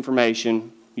false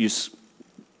information, use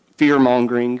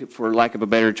fear-mongering, for lack of a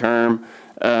better term,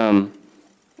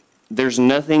 there's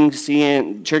nothing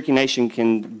Cherokee Nation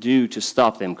can do to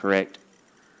stop them, correct?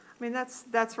 I mean,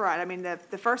 that's right. I mean,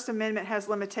 the First Amendment has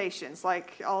limitations,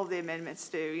 like all of the amendments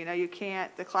do. You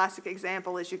can't, the classic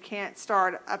example is you can't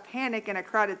start a panic in a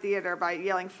crowded theater by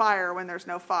yelling fire when there's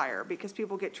no fire, because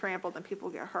people get trampled and people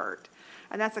get hurt.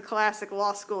 And that's a classic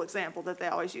law school example that they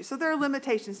always use. So there are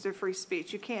limitations to free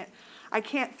speech. I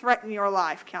can't threaten your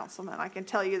life, Councilman. I can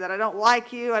tell you that I don't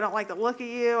like you, I don't like the look of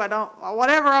you,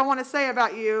 whatever I want to say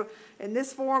about you in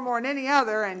this form or in any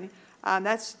other, and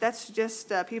that's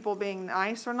just people being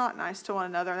nice or not nice to one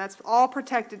another, and that's all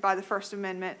protected by the First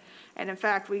Amendment. And in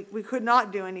fact, we could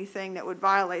not do anything that would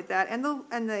violate that. And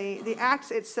the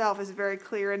act itself is very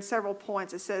clear in several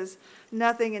points. It says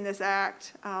nothing in this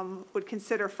act would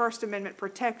consider First Amendment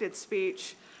protected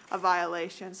speech a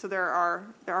violation. So there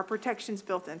are protections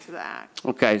built into the act.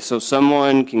 Okay, so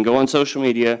someone can go on social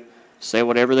media, say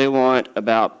whatever they want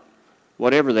about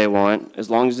whatever they want,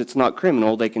 as long as it's not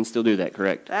criminal, they can still do that,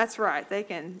 correct? That's right. They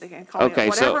can call me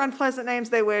whatever unpleasant names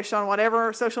they wish on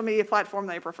whatever social media platform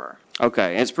they prefer.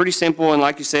 Okay, and it's pretty simple, and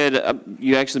like you said,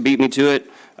 you actually beat me to it.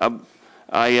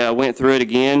 I went through it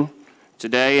again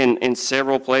today, and in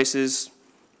several places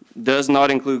does not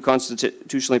include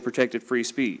constitutionally protected free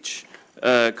speech.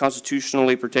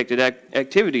 Constitutionally protected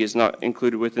activity is not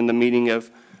included within the meaning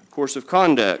of course of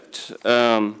conduct.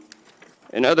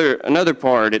 Another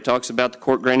part, it talks about the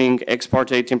court granting ex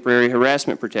parte temporary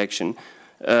harassment protection,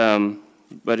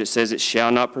 but it says it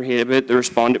shall not prohibit the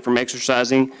respondent from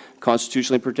exercising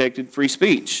constitutionally protected free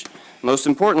speech. Most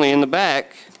importantly, in the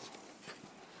back,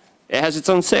 it has its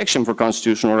own section for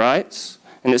constitutional rights,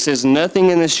 and it says nothing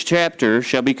in this chapter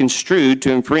shall be construed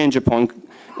to infringe upon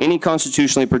any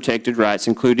constitutionally protected rights,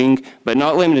 including but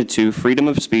not limited to freedom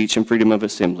of speech and freedom of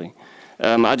assembly.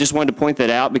 I just wanted to point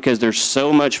that out because there's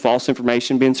so much false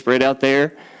information being spread out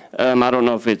there. I don't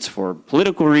know if it's for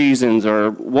political reasons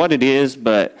or what it is,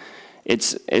 but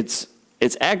it's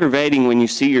aggravating when you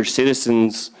see your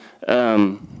citizens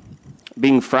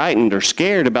being frightened or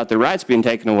scared about their rights being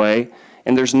taken away,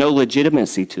 and there's no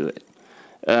legitimacy to it.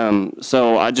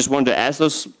 So I just wanted to ask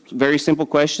those very simple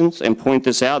questions and point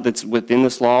this out that's within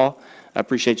this law. I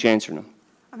appreciate you answering them.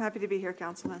 I'm happy to be here,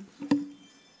 Councilman.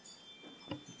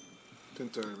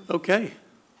 Okay.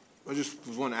 I just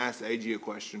was wanting to ask the AG a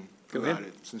question Go about ahead.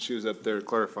 it, since she was up there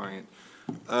clarifying it.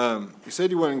 You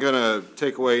said you weren't gonna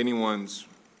take away anyone's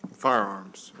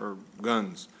firearms or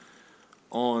guns.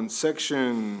 On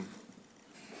section,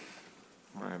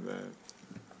 I have that,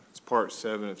 it's part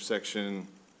 7 of section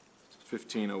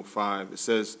 1505. It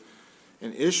says,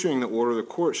 in issuing the order, the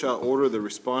court shall order the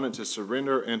respondent to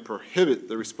surrender and prohibit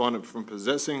the respondent from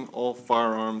possessing all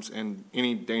firearms and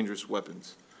any dangerous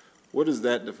weapons. What does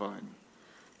that define?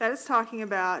 That is talking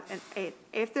about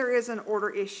if there is an order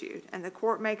issued and the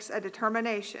court makes a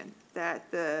determination that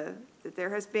there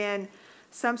has been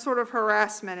some sort of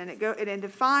harassment, and it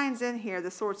defines in here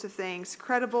the sorts of things.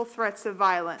 Credible threats of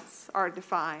violence are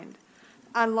defined,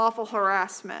 unlawful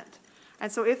harassment.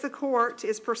 And so if the court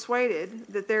is persuaded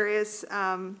that there is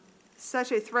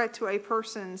such a threat to a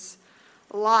person's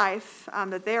life,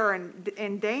 that they are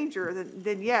in danger,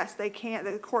 then yes,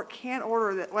 the court can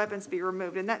order that weapons be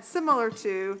removed. And that's similar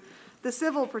to the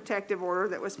civil protective order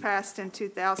that was passed in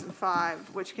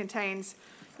 2005, which contains,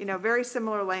 very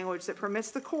similar language that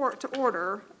permits the court to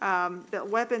order that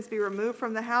weapons be removed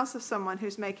from the house of someone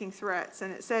who's making threats.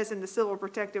 And it says in the civil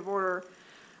protective order,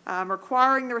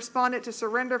 requiring the respondent to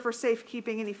surrender for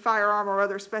safekeeping any firearm or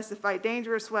other specified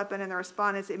dangerous weapon in the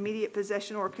respondent's immediate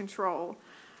possession or control.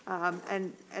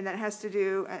 And that has to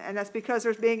do, and that's because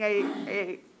there's being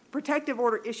protective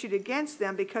order issued against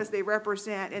them because they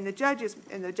represent, in the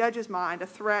judge's mind, a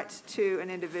threat to an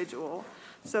individual.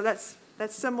 So that's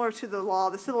similar to the law,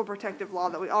 the civil protective law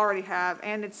that we already have,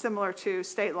 and it's similar to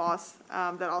state laws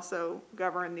that also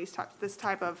govern this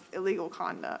type of illegal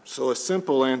conduct. So a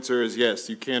simple answer is yes,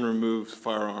 you can remove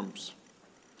firearms.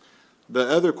 The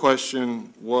other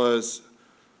question was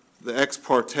the ex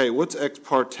parte. What's ex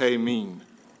parte mean?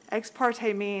 Ex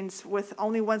parte means with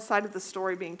only one side of the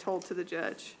story being told to the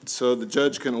judge. So the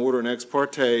judge can order an ex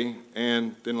parte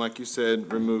and then, like you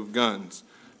said, remove guns.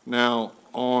 Now,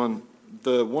 on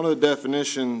one of the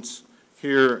definitions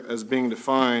here as being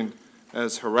defined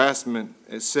as harassment,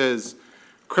 it says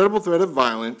credible threat of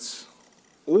violence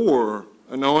or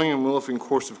a knowing and willful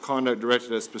course of conduct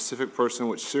directed at a specific person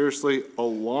which seriously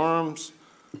alarms,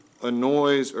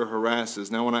 annoys, or harasses.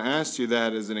 Now, when I asked you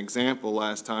that as an example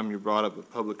last time, you brought up a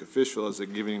public official as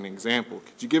giving an example.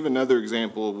 Could you give another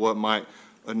example of what might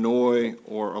annoy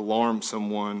or alarm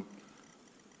someone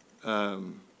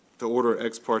to order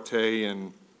ex parte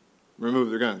and remove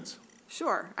their guns?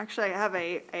 Sure. Actually, I have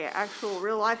a actual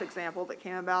real-life example that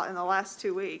came about in the last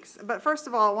 2 weeks. But first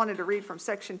of all, I wanted to read from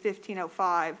Section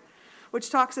 1505, which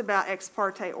talks about ex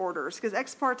parte orders, because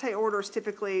ex parte orders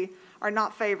typically are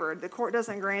not favored. The court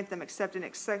doesn't grant them except in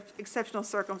exceptional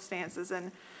circumstances. And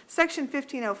Section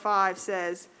 1505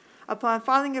 says, upon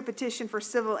filing a petition for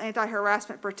civil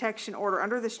anti-harassment protection order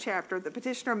under this chapter, the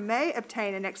petitioner may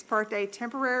obtain an ex parte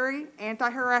temporary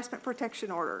anti-harassment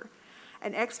protection order.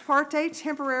 An ex parte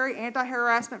temporary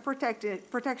anti-harassment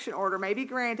protection order may be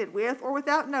granted with or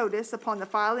without notice upon the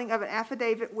filing of an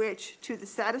affidavit which, to the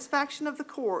satisfaction of the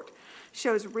court,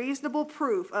 shows reasonable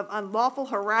proof of unlawful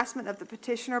harassment of the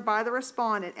petitioner by the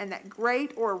respondent and that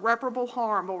great or irreparable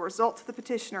harm will result to the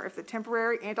petitioner if the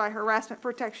temporary anti-harassment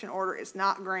protection order is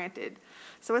not granted.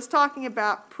 So it's talking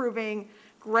about proving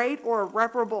great or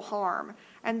irreparable harm.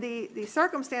 And the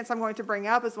circumstance I'm going to bring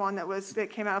up is one that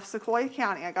came out of Sequoyah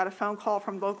County. I got a phone call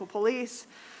from local police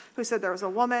who said there was a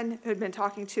woman who had been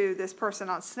talking to this person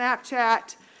on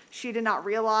Snapchat. She did not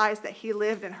realize that he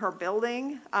lived in her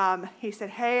building. He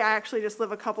said, hey, I actually just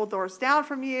live a couple doors down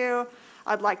from you.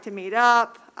 I'd like to meet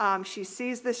up. She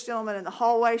sees this gentleman in the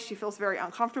hallway. She feels very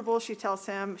uncomfortable. She tells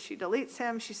him, she deletes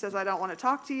him. She says, I don't want to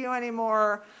talk to you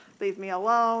anymore. Leave me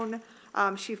alone.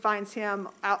 She finds him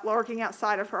out lurking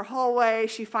outside of her hallway.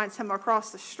 She finds him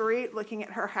across the street looking at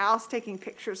her house, taking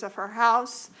pictures of her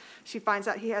house. She finds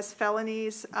out he has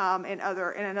felonies in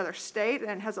another state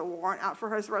and has a warrant out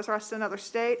for his arrest in another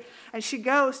state. And she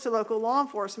goes to local law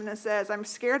enforcement and says, I'm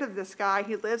scared of this guy.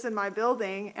 He lives in my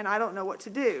building and I don't know what to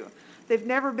do. They've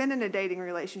never been in a dating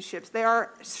relationship. They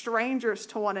are strangers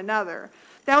to one another.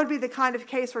 That would be the kind of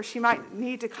case where she might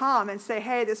need to come and say,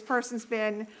 hey, this person's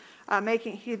been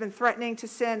he's been threatening to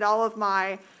send all of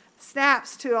my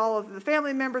snaps to all of the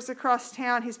family members across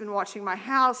town. He's been watching my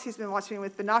house. He's been watching me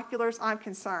with binoculars. I'm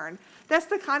concerned. That's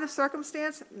the kind of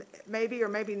circumstance, maybe or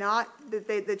maybe not, that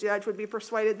the judge would be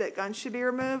persuaded that guns should be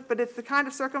removed, but it's the kind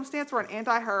of circumstance where an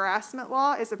anti-harassment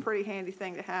law is a pretty handy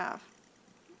thing to have.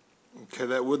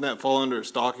 Okay, wouldn't that fall under a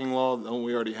stalking law? Don't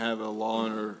we already have a law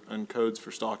and codes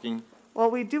for stalking? Well,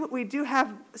 we do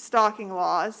have stalking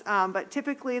laws, but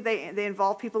typically they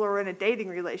involve people who are in a dating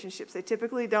relationships. They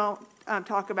typically don't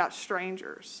talk about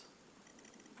strangers.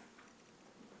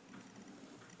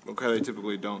 Okay, they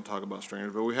typically don't talk about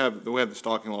strangers, but we have the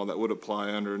stalking law that would apply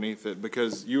underneath it,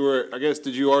 because you were, I guess,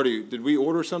 did we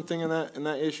order something in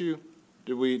that issue?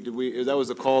 Did we, that was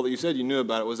a call that you said you knew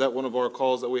about it. Was that one of our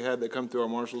calls that we had that come through our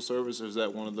marshal service, or is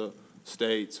that one of the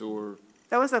states, or?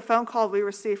 That was a phone call we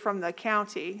received from the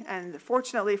county, and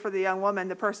fortunately for the young woman,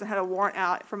 the person had a warrant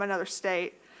out from another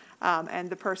state, and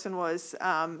the person was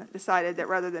decided that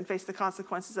rather than face the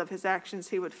consequences of his actions,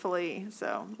 he would flee.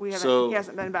 So he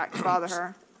hasn't been back to bother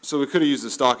her. So we could have used the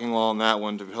stalking law on that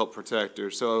one to help protect her.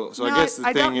 So I guess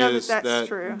the thing is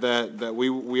that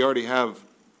we already have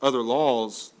other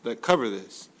laws that cover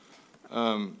this.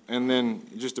 And then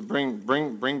just to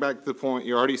bring back the point,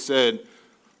 you already said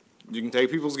you can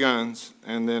take people's guns,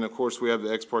 and then of course we have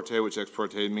the ex parte, which ex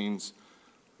parte means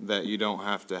that you don't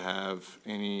have to have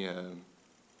any,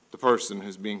 the person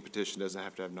who's being petitioned doesn't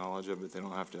have to have knowledge of it. They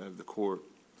don't have to have the court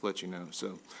let you know.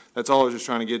 So that's all I was just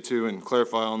trying to get to and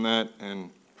clarify on that, and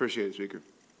appreciate it, Speaker.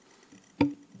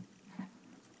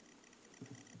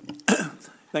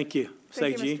 Thank you.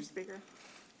 Thank you, Mr. Speaker.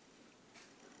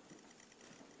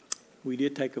 We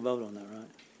did take a vote on that, right?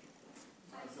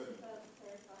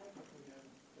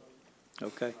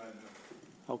 Okay.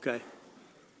 Okay.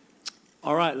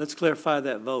 All right, let's clarify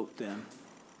that vote then.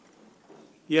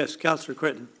 Yes, Councilor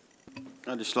Critton.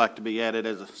 I'd just like to be added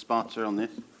as a sponsor on this.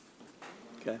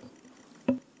 Okay.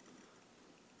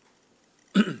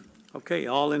 Okay,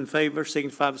 all in favor,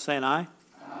 signify by saying aye.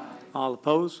 Aye. All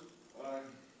opposed? Aye.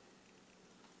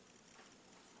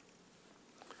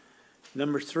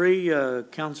 Number 3,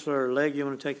 Counselor Legg, you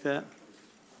want to take that?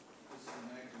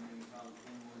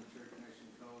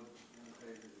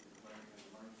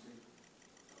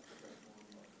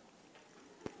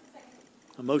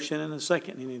 A motion and a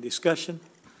second. Any discussion?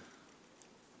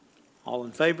 All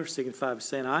in favor, signify by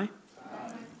saying aye.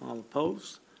 Aye. All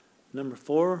opposed? Number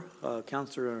 4,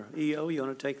 Counselor EO, you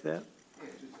want to take that?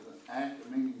 Yes, it's an act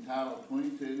amending Title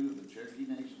 22 of the Cherokee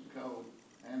Nation Code,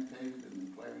 annotated and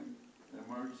declaring an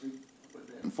emergency. Put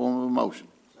that in form of a motion.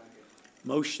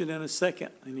 Motion and a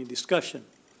second. Any discussion?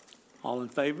 All in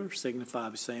favor, signify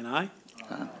by saying aye.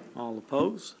 Aye. All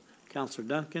opposed? Counselor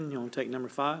Duncan, you want to take number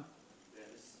 5?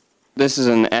 This is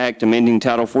an act amending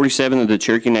Title 47 of the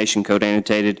Cherokee Nation Code,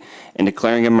 annotated and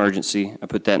declaring emergency. I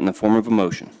put that in the form of a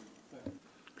motion.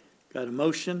 Got a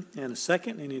motion and a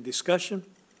second. Any discussion?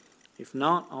 If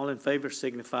not, all in favor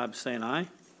signify by saying aye.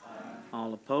 Aye.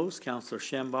 All opposed? Counselor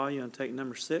Shambaugh, you want to take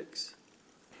number 6?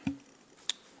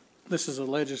 This is a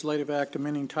legislative act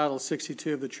amending Title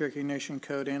 62 of the Cherokee Nation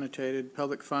Code, annotated,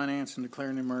 public finance, and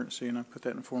declaring an emergency, and I put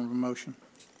that in the form of a motion.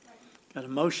 Got a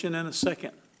motion and a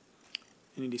second.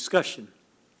 Any discussion?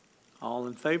 All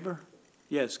in favor?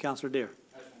 Yes, Counselor Deere.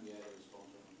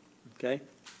 Okay.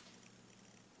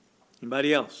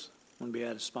 Anybody else want to be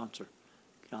added sponsor?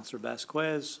 Counselor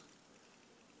Vasquez.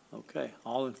 Okay.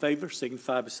 All in favor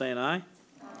signify by saying aye.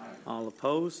 Aye. All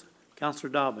opposed? Counselor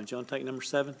Dobbins, you want to take number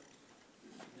 7?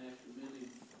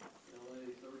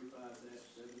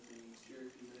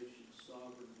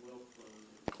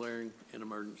 Declaring an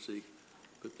emergency.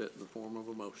 Put that in the form of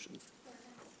a motion.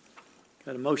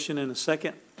 Got a motion and a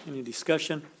second. Any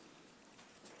discussion?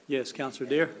 Yes, Counselor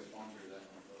Deere.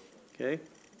 Okay.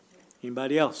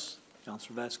 Anybody else?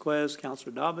 Counselor Vasquez,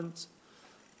 Counselor Dobbins,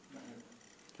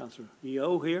 Counselor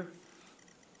EO here.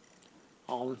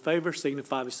 All in favor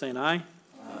signify by saying aye.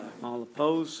 Aye. All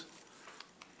opposed?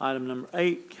 Item number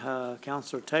 8,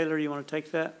 Counselor Taylor, you want to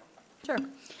take that? Sure.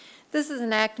 This is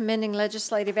an act amending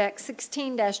Legislative Act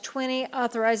 16-20,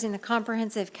 authorizing the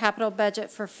comprehensive capital budget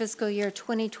for fiscal year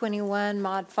 2021,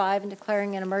 Mod 5, and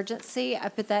declaring an emergency. I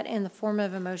put that in the form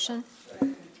of a motion.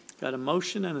 Got a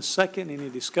motion and a second. Any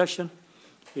discussion?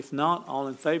 If not, all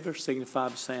in favor signify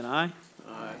by saying aye.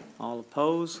 Aye. All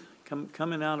opposed?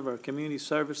 Coming out of our Community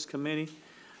Service Committee,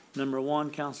 number 1,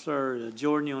 Counselor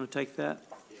Jordan, you want to take that?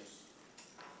 Yes.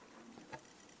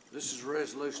 This is a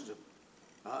resolution to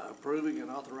approving and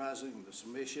authorizing the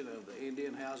submission of the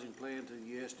Indian Housing Plan to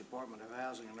the U.S. Department of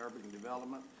Housing and Urban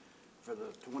Development for the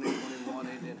 2021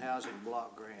 Indian Housing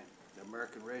Block Grant, the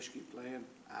American Rescue Plan,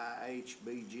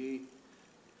 IHBG,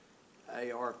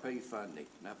 ARP funding.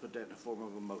 And I put that in the form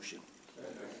of a motion.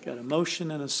 Got a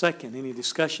motion and a second. Any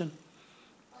discussion?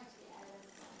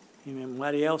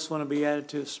 Anybody else want to be added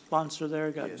to a sponsor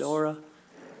there? Got yes. Dora,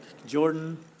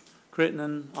 Jordan,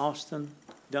 Crittenden, Austin,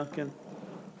 Duncan,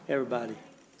 everybody.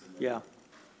 Yeah.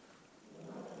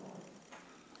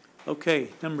 Okay,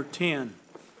 number 10.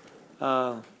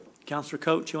 Counselor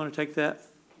Coates, you want to take that?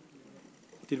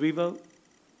 Did we vote?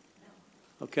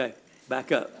 Okay,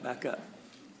 back up.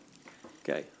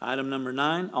 Okay, item number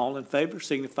 9, all in favor,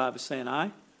 signify by saying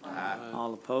aye. Aye.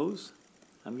 All opposed?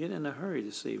 I'm getting in a hurry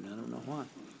this evening, I don't know why.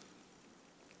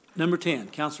 Number 10,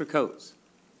 Counselor Coates.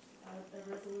 A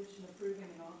resolution approving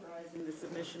and authorizing the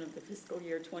submission of the fiscal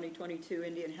year 2022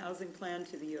 Indian Housing Plan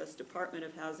to the U.S. Department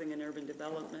of Housing and Urban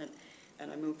Development,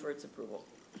 and I move for its approval.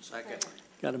 Second.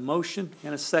 Got a motion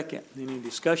and a second. Any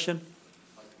discussion?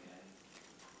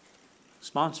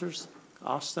 Sponsors?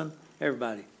 Austin?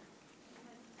 Everybody?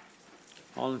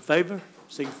 All in favor?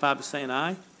 Signify by saying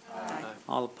aye. Aye.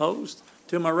 All opposed?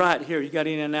 To my right here, you got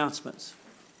any announcements?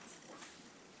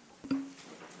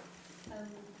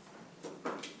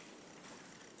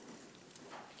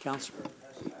 Counselor.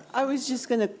 I was just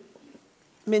going to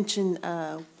mention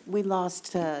we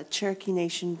lost Cherokee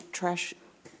Nation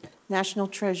National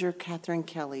Treasure Catherine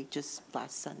Kelly just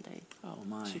last Sunday. Oh,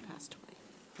 my. She passed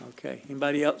away. Okay.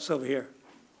 Anybody else over here?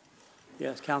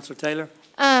 Yes, Counselor Taylor.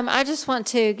 I just want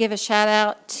to give a shout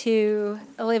out to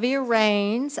Olivia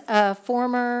Raines, a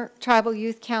former Tribal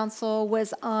Youth Council,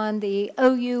 was on the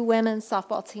OU women's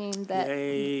softball team.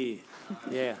 Yay.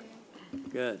 Yeah.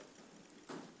 Good.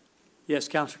 Yes,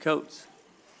 Counselor Coates.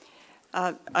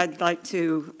 I'd like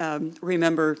to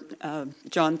remember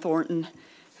John Thornton,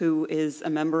 who is a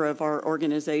member of our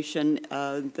organization,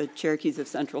 the Cherokees of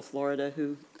Central Florida,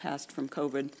 who passed from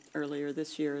COVID earlier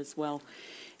this year as well.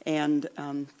 And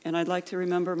I'd like to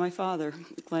remember my father,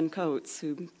 Glenn Coates,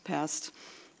 who passed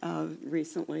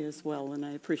recently as well. And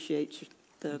I appreciate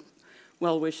the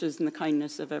well wishes and the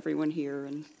kindness of everyone here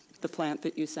and the plant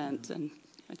that you sent. And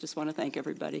I just want to thank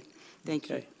everybody. Thank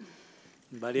you. Okay.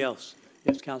 Anybody else?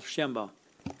 Yes, Counselor Shambaugh.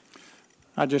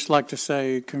 I'd just like to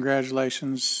say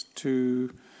congratulations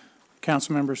to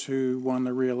council members who won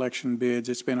the re-election bids.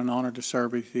 It's been an honor to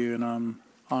serve with you, and I'm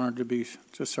honored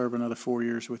to serve another 4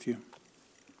 years with you.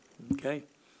 Okay.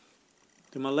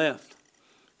 To my left,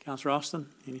 Counselor Austin,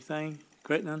 anything?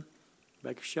 Crittenden,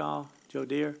 Baker Shaw, Joe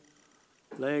Deere,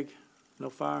 Legg, no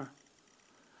fire.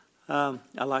 I'd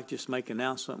like to just make an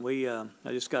announcement.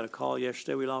 I just got a call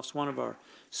yesterday. We lost one of our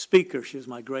speakers. She was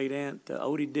my great aunt,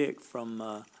 Odie Dick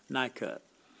from NICUT.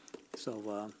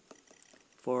 So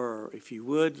if you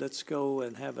would, let's go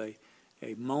and have a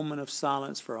moment of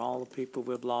silence for all the people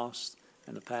we've lost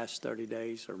in the past 30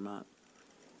 days or month.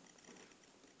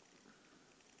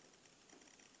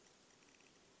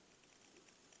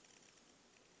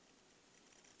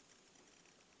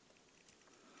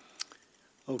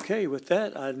 Okay, with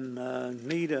that, I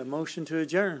need a motion to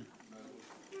adjourn.